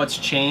I don't know what's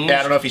changed. Yeah,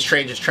 I don't know if he's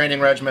changed his training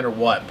regimen or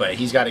what, but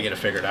he's got to get it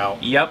figured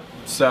out. Yep.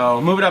 So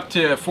moving up to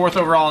 4th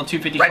overall in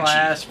 250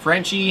 class,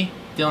 Frenchie,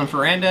 Dylan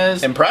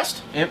Ferrandez.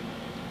 Impressed?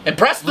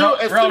 Impressed through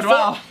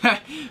well,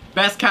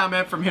 best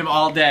comment from him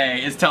all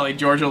day is telling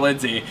Georgia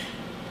Lindsay,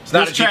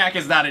 this track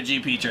is not a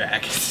GP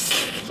track.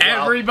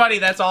 Everybody,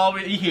 that's all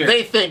we hear.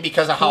 They think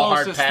because of how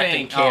hard Closest packed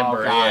thing. and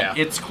camber. Oh, God. Yeah.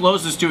 It's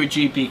closest to a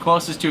GP,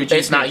 closest to a GP.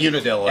 It's not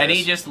Unadilla. And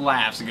he just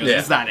laughs and goes,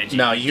 it's not a GP.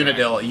 No,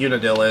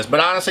 Unadilla is. But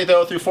honestly,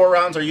 though, through 4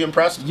 rounds, are you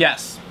impressed?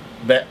 Yes.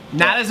 Bet.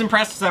 Not as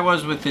impressed as I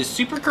was with his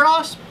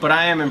Supercross, but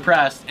I am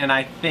impressed, and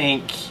I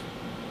think,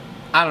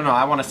 I don't know,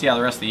 I want to see how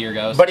the rest of the year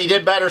goes. But he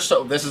did better,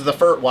 so this is the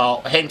first,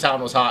 well,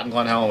 Hangtown was hot and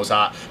Glen Helen was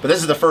hot, but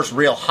this is the first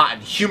real hot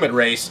and humid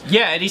race.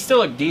 Yeah, and he still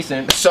looked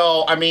decent.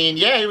 So, I mean,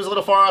 yeah, he was a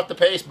little far off the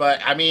pace, but,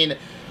 I mean,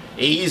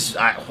 he's,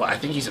 I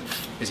think he's,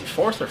 is he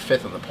 4th or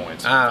 5th in the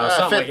points?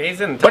 Something like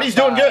he's in the but he's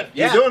doing good.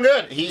 Yeah. He's doing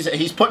good.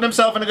 He's putting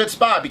himself in a good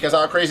spot because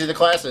of how crazy the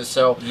class is.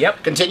 So,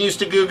 continues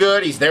to do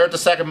good. He's there at the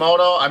second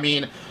moto. I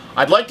mean,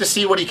 I'd like to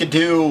see what he could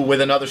do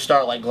with another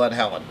start like Glen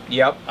Helen.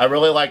 Yep. I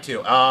really like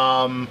to.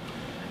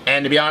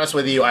 And to be honest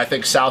with you, I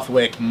think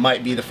Southwick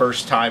might be the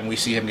first time we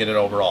see him get it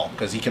overall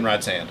because he can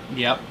ride sand.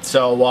 Yep.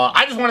 So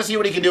I just want to see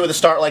what he can do with a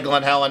start like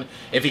Glen Helen.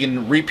 If he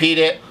can repeat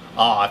it,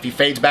 if he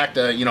fades back to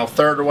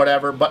 3rd or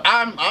whatever. But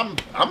I'm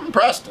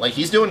impressed. Like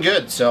he's doing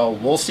good. So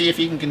we'll see if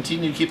he can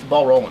continue to keep the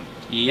ball rolling.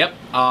 Yep.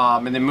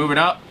 And then moving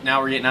up,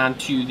 now we're getting on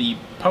to the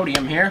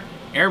podium here.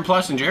 Aaron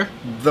Plessinger.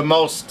 The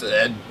most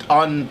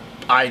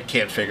I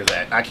can't figure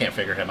that. I can't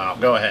figure him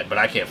out. Go ahead, but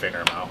I can't figure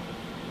him out.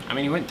 I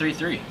mean, he went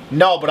 3-3.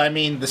 No, but I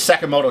mean the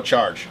second moto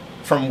charge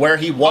from where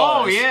he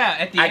was. Oh yeah,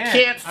 at the end. I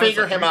can't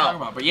figure him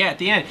out. But yeah, at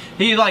the end,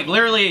 he like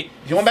literally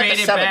he went back to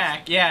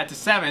 7th. Yeah, to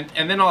 7th,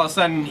 and then all of a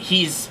sudden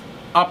he's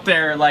up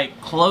there like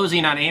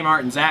closing on Amart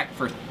and Zach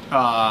for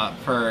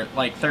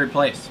like 3rd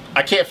place.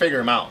 I can't figure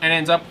him out. And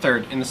ends up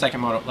 3rd in the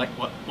second moto. Like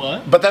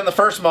what? But then the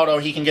first moto,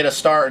 he can get a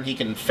start and he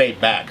can fade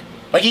back.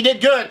 Like he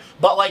did good,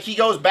 but like he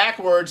goes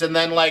backwards and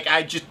then like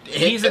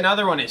he's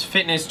another one. His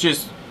fitness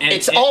just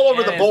it's all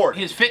over the board.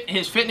 His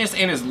fitness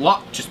and his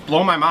luck just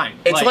blow my mind.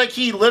 It's like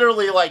he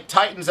literally like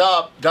tightens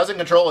up, doesn't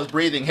control his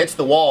breathing, hits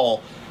the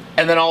wall,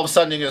 and then all of a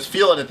sudden you just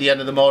feel it at the end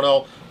of the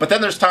moto. But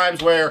then there's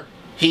times where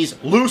he's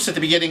loose at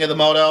the beginning of the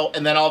moto,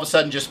 and then all of a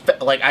sudden just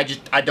like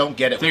I don't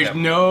get it. There's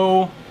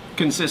no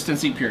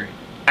consistency period.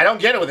 I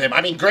don't get it with him.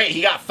 I mean, great,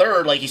 he got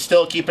 3rd, like he's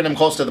still keeping him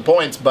close to the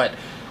points, but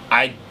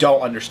I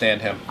don't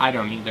understand him. I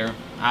don't either.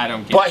 I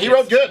don't get it. But he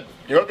rode good.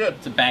 He rode good.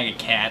 It's a bag of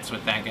cats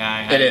with that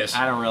guy. It is.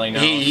 I don't really know.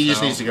 He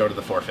just needs to go to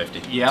the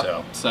 450.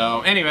 Yep.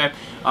 So anyway,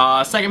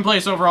 2nd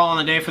place overall on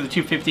the day for the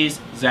 250s,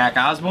 Zach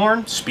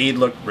Osborne. Speed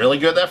looked really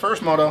good that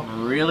first moto.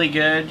 Really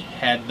good.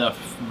 Had the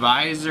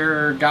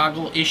visor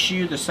goggle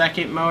issue the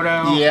second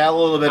moto. Yeah, a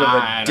little bit of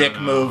a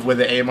dick move with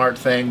the Amart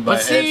thing.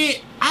 But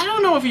see, I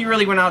don't know if he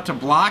really went out to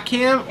block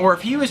him or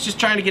if he was just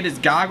trying to get his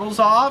goggles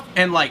off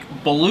and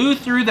like blew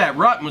through that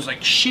rut and was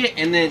like, shit.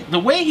 And then the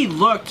way he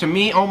looked to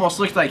me almost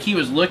looked like he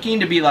was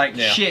looking to be like,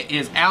 shit,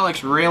 is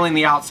Alex railing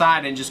the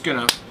outside and just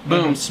gonna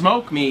boom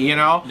smoke me, you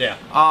know? Yeah.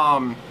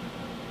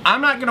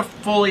 I'm not gonna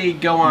fully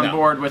go on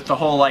board with the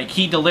whole like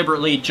he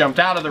deliberately jumped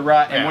out of the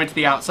rut and went to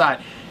the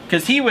outside.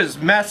 Because he was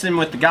messing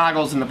with the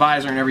goggles and the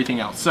visor and everything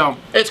else. So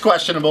it's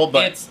questionable,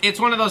 but it's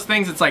one of those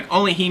things. It's like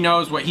only he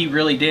knows what he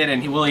really did,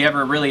 and will he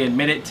ever really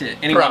admit it to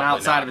anyone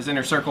outside of his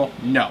inner circle?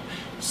 No.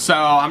 So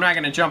I'm not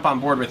going to jump on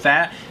board with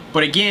that.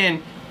 But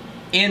again,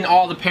 in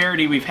all the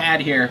parity we've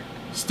had here,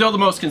 still the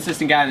most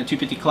consistent guy in the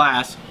 250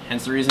 class.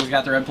 Hence the reason he's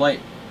got the red plate.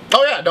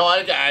 Oh yeah, no,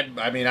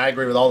 I mean I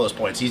agree with all those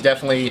points. He's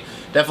definitely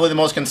the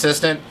most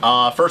consistent.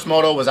 First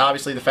moto was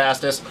obviously the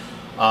fastest.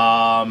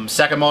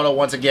 Second moto,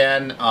 once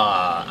again,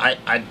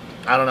 I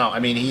don't know. I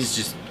mean,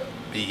 he's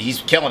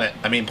killing it.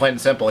 I mean, plain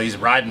and simple, he's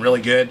riding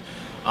really good.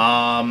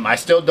 I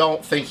still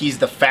don't think he's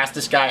the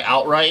fastest guy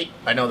outright.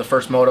 I know the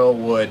first moto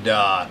would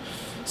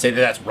say that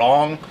that's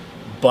wrong,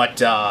 but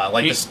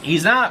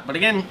he's not. But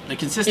again, the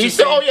consistency. He's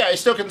still,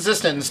 he's still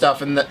consistent and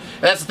stuff, and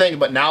that's the thing.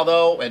 But now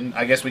though, and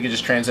I guess we could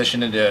just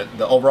transition into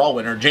the overall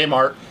winner,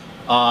 J-Mart.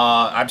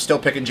 I'm still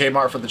picking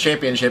J-Mart for the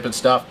championship and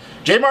stuff.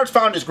 J-Mart's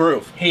found his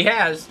groove. He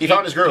has. He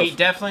found his groove. He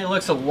definitely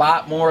looks a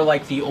lot more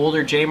like the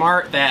older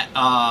J-Mart that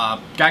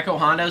Geico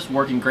Honda's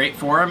working great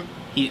for him.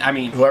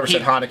 Whoever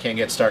said Honda can't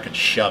get stuck can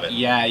shove it.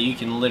 Yeah, you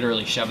can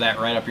literally shove that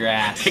right up your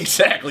ass.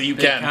 Exactly, you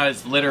can.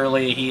 Because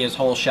literally he has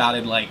whole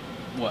shotted like,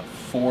 what,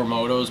 4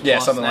 motos plus yeah,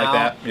 something now, like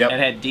that. Yep.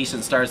 And had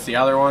decent starts the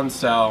other ones,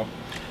 so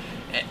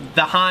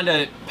the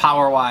Honda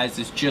power-wise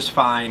is just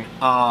fine.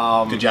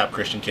 Good job,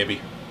 Christian Kibbe.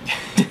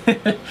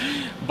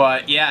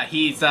 But yeah,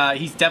 he's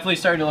definitely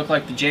starting to look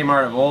like the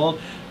J-Mart of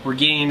old. We're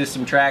getting into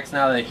some tracks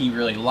now that he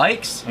really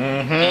likes.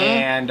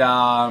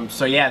 And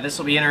so yeah, this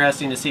will be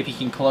interesting to see if he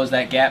can close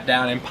that gap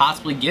down and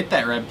possibly get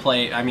that red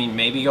plate. I mean,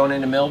 maybe going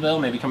into Millville,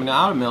 maybe coming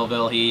out of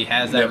Millville, he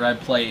has that red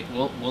plate.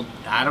 We'll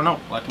I don't know.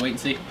 We'll have to wait and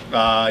see.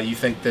 You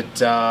think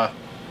that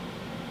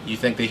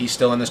he's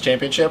still in this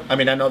championship? I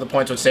mean, I know the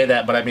points would say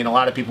that, but I mean, a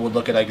lot of people would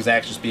look at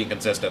Zach just being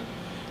consistent.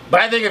 But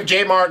I think if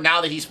J-Mart,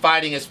 now that he's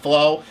fighting his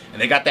flow, and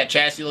they got that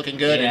chassis looking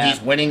good, and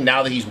he's winning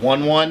now that he's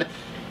won one,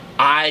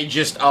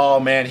 oh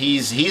man,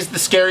 he's the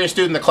scariest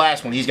dude in the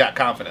class when he's got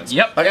confidence.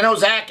 Yep. Like I know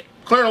Zach,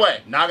 clearing away,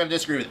 not going to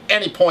disagree with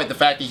any point the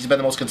fact that he's been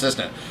the most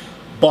consistent.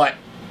 But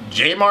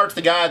J-Mart's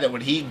the guy that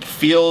when he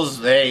feels,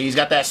 hey, he's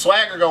got that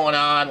swagger going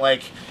on,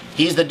 like,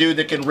 he's the dude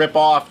that can rip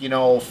off, you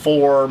know,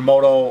 4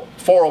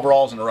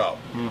 overalls in a row.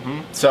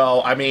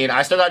 So, I mean,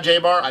 I still got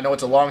J-Mart. I know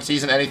it's a long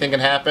season. Anything can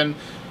happen.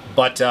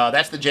 But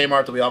that's the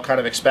J-Mart that we all kind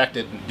of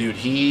expected. Dude,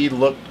 he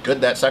looked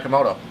good that second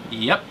moto.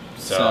 Yep.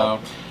 So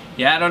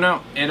yeah, I don't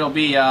know. It'll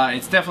be,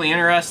 it's definitely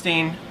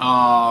interesting.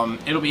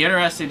 It'll be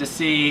interesting to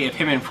see if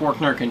him and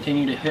Faulkner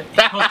continue to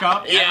hook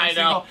up.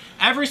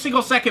 Every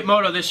single second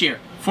moto this year.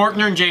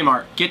 Faulkner and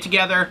J-Mart get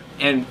together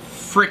and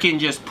freaking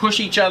just push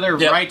each other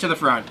right to the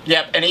front.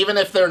 Yep, and even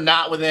if they're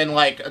not within,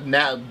 like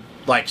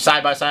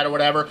side by side or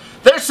whatever,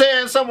 they're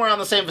saying somewhere on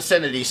the same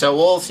vicinity. So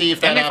we'll see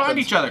if that happens. And they find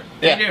each other.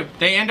 They do.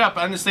 They end up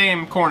on the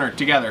same corner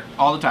together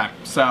all the time.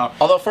 So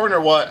although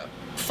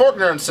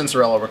Faulkner and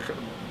Cinderella were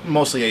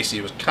mostly AC,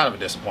 was kind of a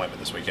disappointment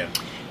this weekend.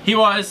 He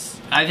was.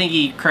 I think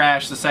he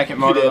crashed the second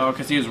moto though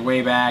because he was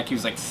way back. He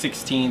was like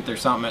 16th or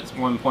something at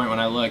one point when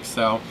I looked.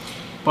 So,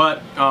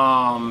 but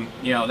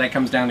you know, that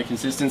comes down to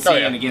consistency.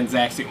 And again,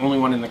 Zach's the only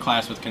one in the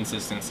class with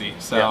consistency.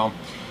 So.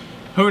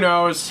 Who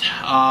knows?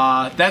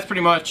 That's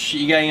pretty much.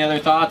 You got any other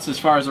thoughts as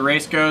far as the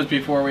race goes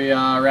before we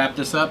wrap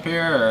this up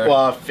here? Or?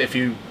 Well, if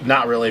you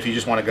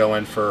just want to go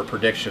in for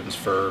predictions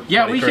for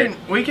Muddy Creek.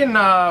 we can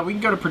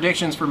go to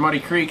predictions for Muddy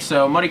Creek.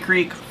 So Muddy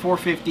Creek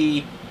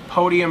 450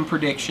 podium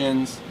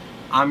predictions.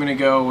 I'm gonna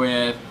go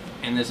with,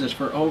 and this is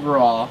for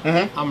overall.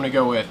 I'm gonna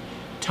go with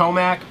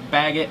Tomac,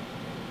 Baggett,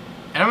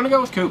 and I'm gonna go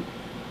with Coop.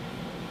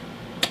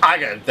 I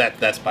got that.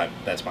 That's mine.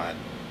 That's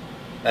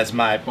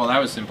my. Well, that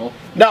was simple.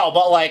 No,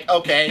 but like,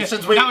 okay,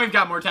 since now we've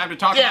got more time to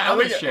talk about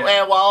other shit.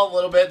 Yeah, well, a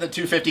little bit the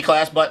 250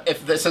 class, but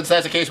since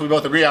that's the case, we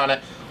both agree on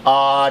it.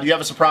 Do you have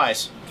a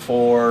surprise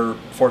for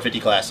 450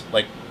 class?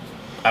 Like,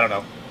 I don't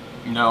know.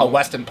 No. A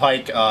Weston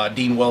Pike,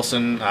 Dean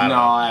Wilson. No,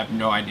 I have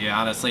no idea.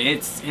 Honestly,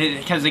 it's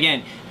because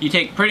again, you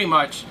take pretty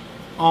much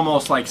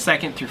almost like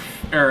like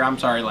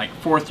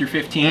 4th through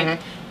 15th,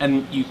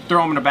 and you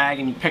throw them in a bag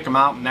and you pick them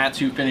out, and that's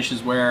who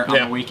finishes where on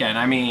the weekend.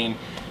 I mean.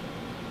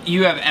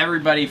 You have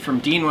everybody from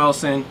Dean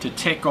Wilson to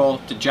Tickle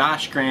to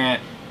Josh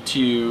Grant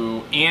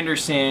to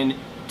Anderson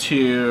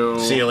to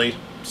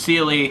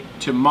Seeley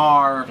to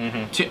Marr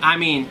to, I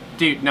mean,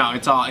 dude, no,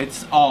 it's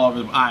all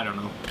over the, I don't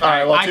know. All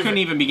right, well, I couldn't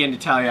even begin to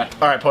tell you. All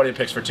right, podium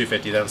picks for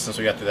 250 then, since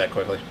we got through that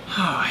quickly.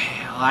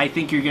 I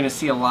think you're going to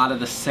see a lot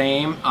of the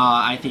same.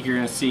 I think you're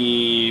going to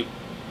see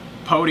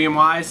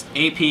podium-wise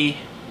AP,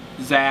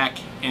 Zach,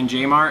 and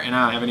J-Mart, and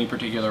I don't have any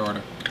particular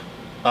order.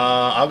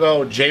 I'll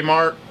go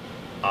J-Mart.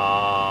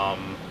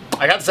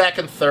 I got Zach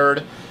in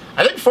 3rd.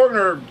 I think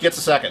Faulkner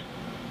gets a 2nd.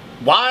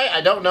 Why?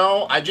 I don't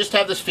know. I just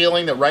have this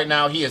feeling that right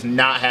now he is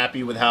not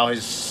happy with how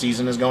his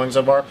season is going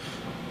so far.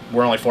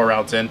 We're only 4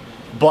 rounds in.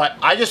 But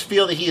I just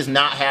feel that he is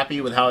not happy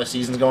with how his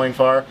season's going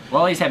far.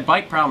 Well, he's had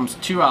bike problems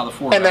 2 out of the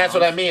 4 And that's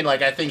what I mean.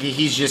 Like, I think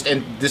he's just,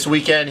 in this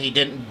weekend, he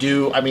didn't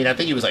do, I mean, I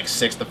think he was like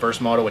 6th the first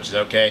moto, which is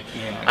okay.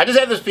 Yeah. I just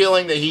have this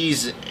feeling that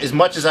he's, as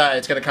much as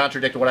it's going to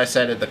contradict what I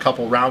said a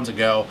couple rounds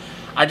ago,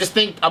 I just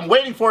think, I'm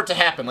waiting for it to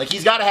happen. Like,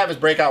 he's got to have his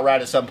breakout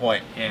ride at some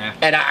point. Yeah.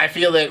 And I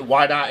feel that,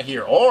 why not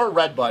here? Or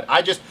Redbud.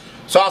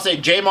 So I'll say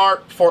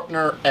J-Mart,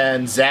 Faulkner,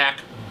 and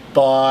Zach.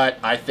 But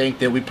I think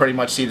that we pretty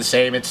much see the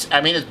same. It's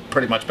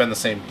pretty much been the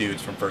same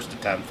dudes from 1st to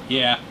 10th.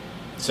 Yeah.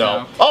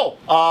 So,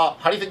 how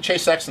do you think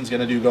Chase Sexton's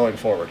going to do going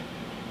forward?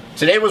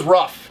 Today was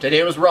rough.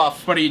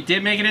 But he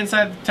did make it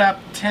inside the top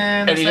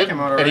 10 the second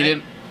moto, right? And he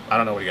didn't, I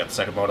don't know what he got the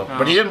second moto,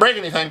 but he didn't break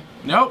anything.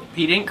 Nope,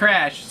 he didn't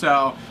crash,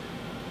 so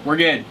we're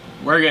good.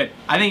 We're good.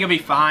 I think he'll be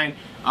fine.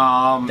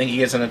 Think he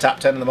gets in the top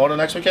 10 in the moto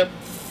next weekend?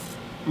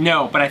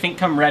 No, but I think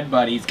come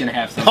Redbud, he's going to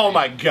have something. Oh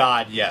my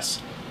God,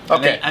 yes.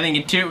 Okay. I think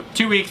in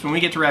two weeks, when we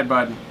get to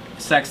Redbud,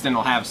 Sexton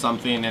will have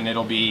something, and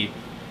it'll be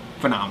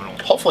phenomenal.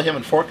 Hopefully him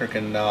and Faulkner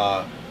can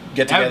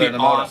get together in a moto. That would be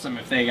awesome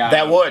if they got.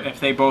 That would. If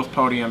they both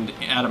podiumed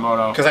at a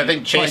moto. Because I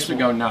think Chase would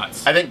go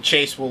nuts. I think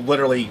Chase will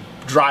literally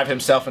drive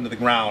himself into the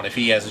ground if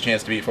he has a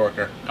chance to beat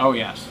Faulkner. Oh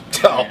yes.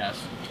 So, oh,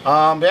 yes.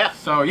 Yeah.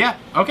 So yeah.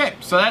 Okay.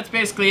 So that's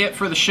basically it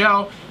for the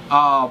show.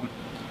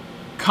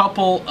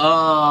 Couple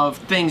of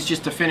things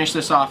just to finish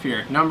this off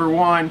here. Number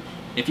one,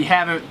 if you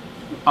haven't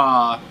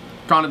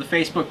gone to the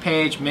Facebook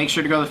page, make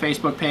sure to go to the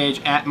Facebook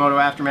page at Moto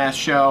Aftermath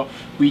Show.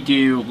 We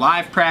do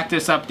live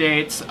practice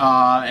updates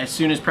as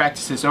soon as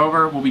practice is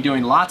over. We'll be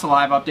doing lots of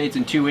live updates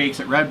in 2 weeks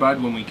at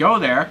Redbud when we go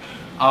there.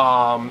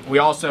 We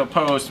also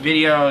post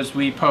videos,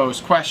 we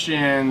post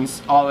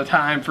questions all the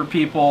time for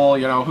people,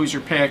 you know, who's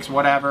your picks,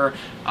 whatever.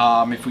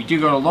 If we do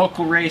go to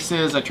local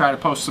races, I try to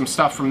post some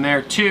stuff from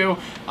there too.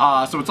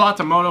 So it's lots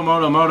of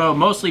moto,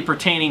 mostly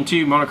pertaining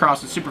to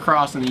motocross and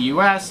supercross in the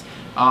US.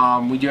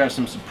 We do have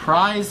some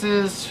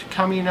surprises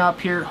coming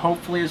up here,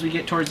 hopefully as we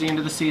get towards the end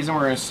of the season.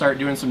 We're going to start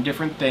doing some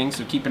different things,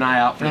 so keep an eye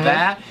out for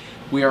that.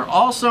 We are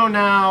also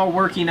now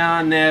working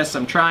on this.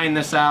 I'm trying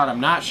this out. I'm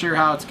not sure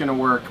how it's going to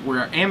work.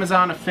 We're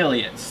Amazon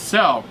affiliates.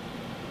 So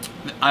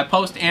I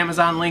post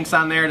Amazon links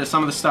on there to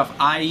some of the stuff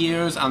I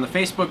use on the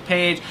Facebook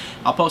page.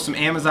 I'll post some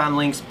Amazon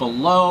links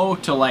below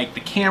to like the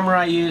camera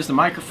I use, the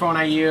microphone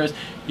I use.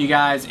 You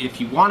guys, if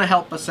you want to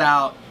help us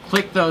out,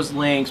 click those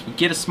links. We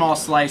get a small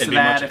slice of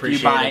that if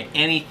you buy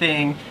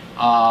anything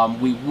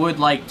We would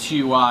like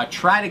to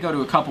try to go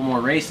to a couple more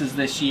races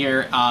this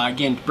year.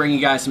 Again, to bring you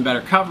guys some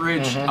better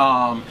coverage.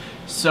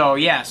 So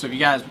yeah, so if you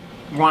guys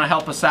want to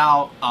help us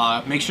out,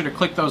 make sure to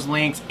click those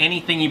links.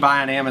 Anything you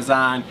buy on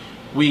Amazon,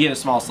 we get a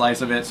small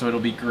slice of it, so it'll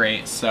be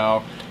great.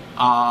 So we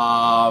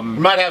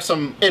might have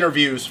some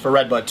interviews for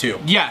Redbud too.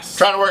 Yes.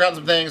 Trying to work on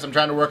some things. I'm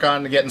trying to work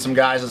on getting some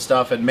guys and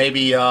stuff, and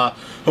maybe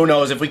who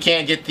knows, if we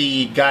can't get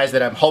the guys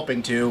that I'm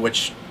hoping to,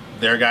 which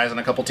they're guys on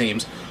a couple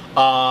teams,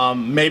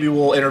 maybe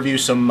we'll interview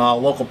some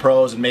local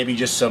pros and maybe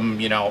just some,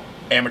 you know,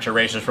 amateur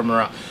racers from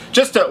around.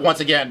 Just to, once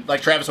again,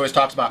 like Travis always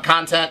talks about,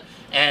 content,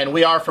 and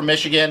we are from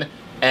Michigan,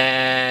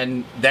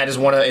 and that is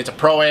it's a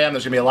pro-am.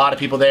 There's gonna be a lot of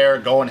people there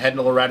heading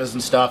to Loretta's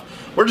and stuff.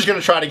 We're just gonna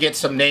try to get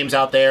some names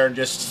out there and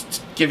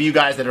just give you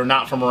guys that are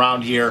not from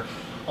around here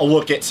a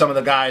look at some of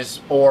the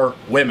guys or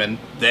women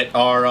that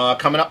are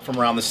coming up from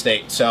around the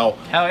state. So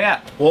hell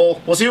yeah,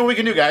 we'll see what we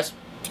can do, guys.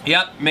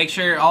 Yep. Make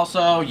sure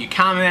also you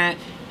comment,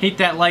 hit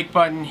that like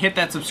button, hit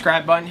that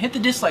subscribe button, hit the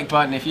dislike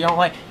button. If you don't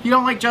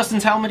like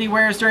Justin's helmet he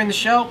wears during the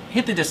show,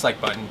 hit the dislike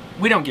button.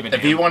 We don't give a damn.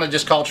 If you want to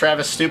just call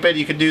Travis stupid,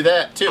 you can do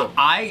that too.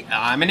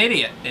 I'm an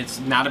idiot. It's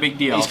not a big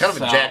deal. He's kind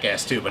of a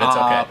jackass too, but it's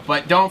okay.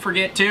 But don't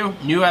forget to,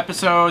 new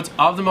episodes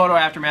of the Moto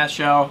Aftermath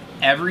Show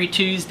every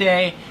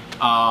Tuesday,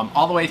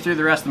 all the way through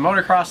the rest of the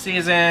motocross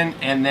season,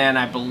 and then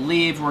I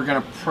believe we're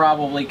gonna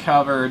probably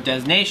cover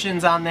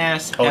Designations on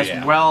this,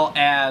 well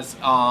as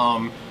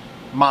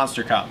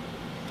Monster Cup.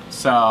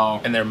 So,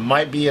 and there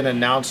might be an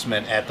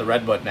announcement at the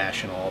Redbud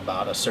National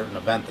about a certain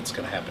event that's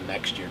going to happen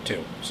next year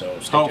too. So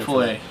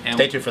hopefully,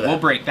 stay tuned for that. We'll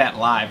break that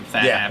live if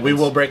that happens. We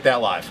will break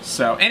that live.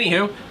 So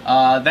anywho,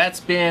 that's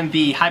been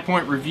the High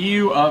Point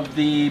review of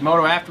the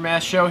Moto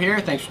Aftermath Show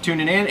here. Thanks for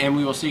tuning in, and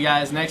we will see you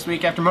guys next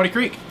week after Muddy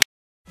Creek.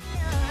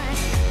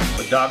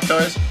 The dog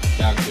toys?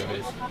 Dog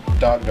noise.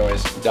 Dog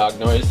noise. Dog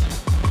noise.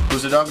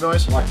 Who's the dog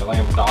noise? Like the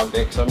lamb with dog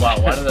dick. So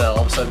wow, why did that all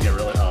of a sudden get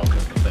really... Oh,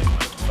 good thing.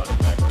 Fucking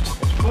backwards.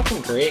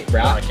 Fucking great,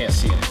 bro. No, I can't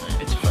see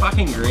anything. It's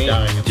fucking great.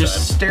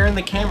 Just stare in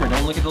the camera.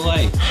 Don't look at the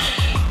light.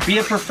 Be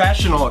a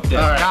professional at this.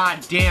 Right.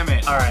 God damn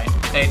it. All right.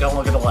 Hey, don't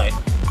look at the light.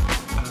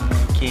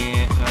 I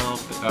can't help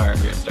it. All right,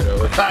 we're gonna start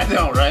over. I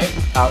know, right?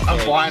 Okay.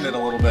 I'm blinded a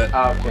little bit.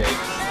 Okay.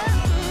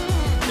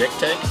 Dick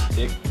takes?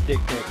 Dick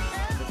takes.